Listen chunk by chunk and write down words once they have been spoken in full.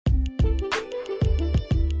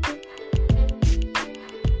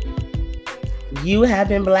You have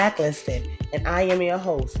been blacklisted, and I am your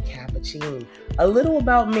host, Cappuccino. A little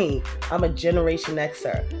about me. I'm a Generation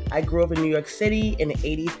Xer. I grew up in New York City in the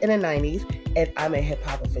 80s and the 90s, and I'm a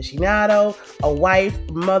hip-hop aficionado, a wife,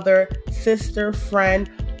 mother, sister, friend,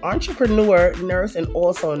 entrepreneur, nurse, and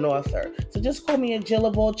also an author. So just call me a Jill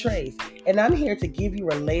of all trades. And I'm here to give you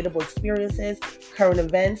relatable experiences, current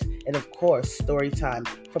events, and of course, story time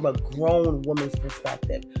from a grown woman's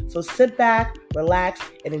perspective. So sit back, relax,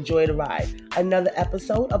 and enjoy the ride. Another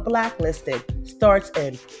episode of Blacklisted starts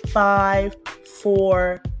in 5,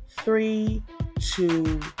 4, 3,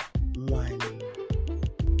 2, 1.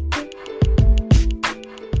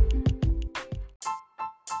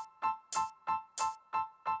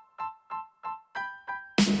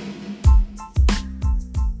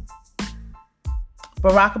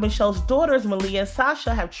 Barack and Michelle's daughters, Malia and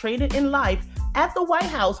Sasha, have traded in life at the White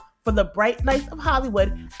House for the bright lights of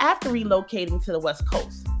Hollywood after relocating to the West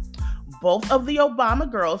Coast. Both of the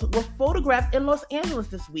Obama girls were photographed in Los Angeles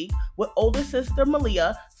this week, with older sister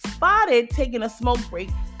Malia spotted taking a smoke break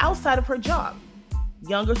outside of her job.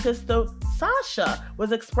 Younger sister Sasha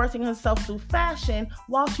was expressing herself through fashion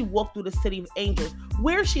while she walked through the City of Angels,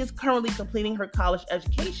 where she is currently completing her college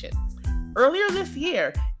education. Earlier this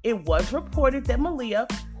year, it was reported that Malia,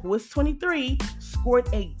 who is 23, scored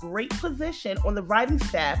a great position on the writing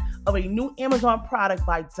staff of a new Amazon product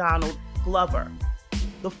by Donald Glover.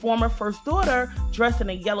 The former first daughter dressed in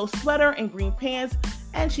a yellow sweater and green pants,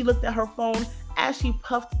 and she looked at her phone as she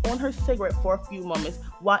puffed on her cigarette for a few moments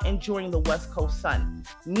while enjoying the West Coast sun.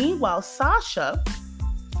 Meanwhile, Sasha,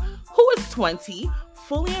 who is 20,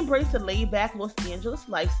 fully embraced the laid-back Los Angeles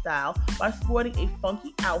lifestyle by sporting a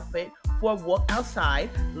funky outfit for a walk outside,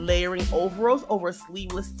 layering overalls over a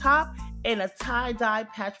sleeveless top and a tie-dye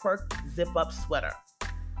patchwork zip-up sweater.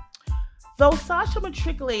 Though Sasha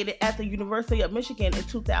matriculated at the University of Michigan in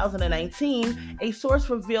 2019, a source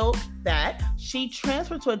revealed that she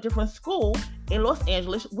transferred to a different school in Los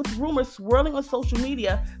Angeles, with rumors swirling on social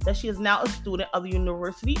media that she is now a student of the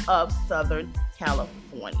University of Southern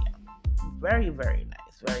California. Very, very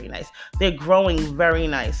nice, very nice. They're growing very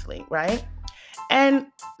nicely, right? And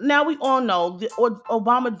now we all know the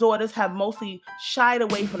Obama daughters have mostly shied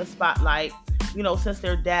away from the spotlight, since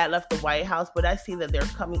their dad left the White House, but I see that they're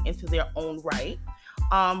coming into their own right.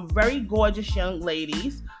 Very gorgeous young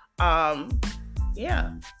ladies. Malia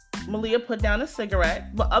put down a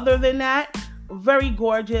cigarette, but other than that, very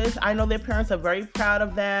gorgeous. I know their parents are very proud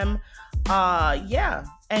of them.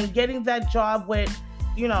 And getting that job with,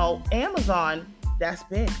 Amazon, that's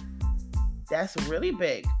big. That's really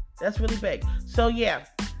big. That's really big. So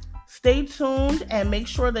stay tuned and make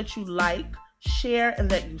sure that you like, share, and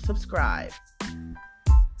that you subscribe.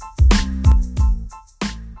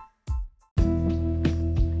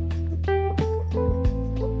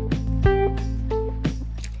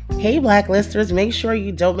 Hey, Blacklisters, make sure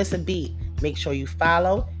you don't miss a beat. Make sure you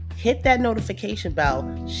follow, hit that notification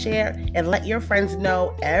bell, share, and let your friends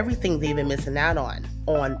know everything they've been missing out on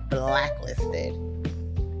Blacklisted.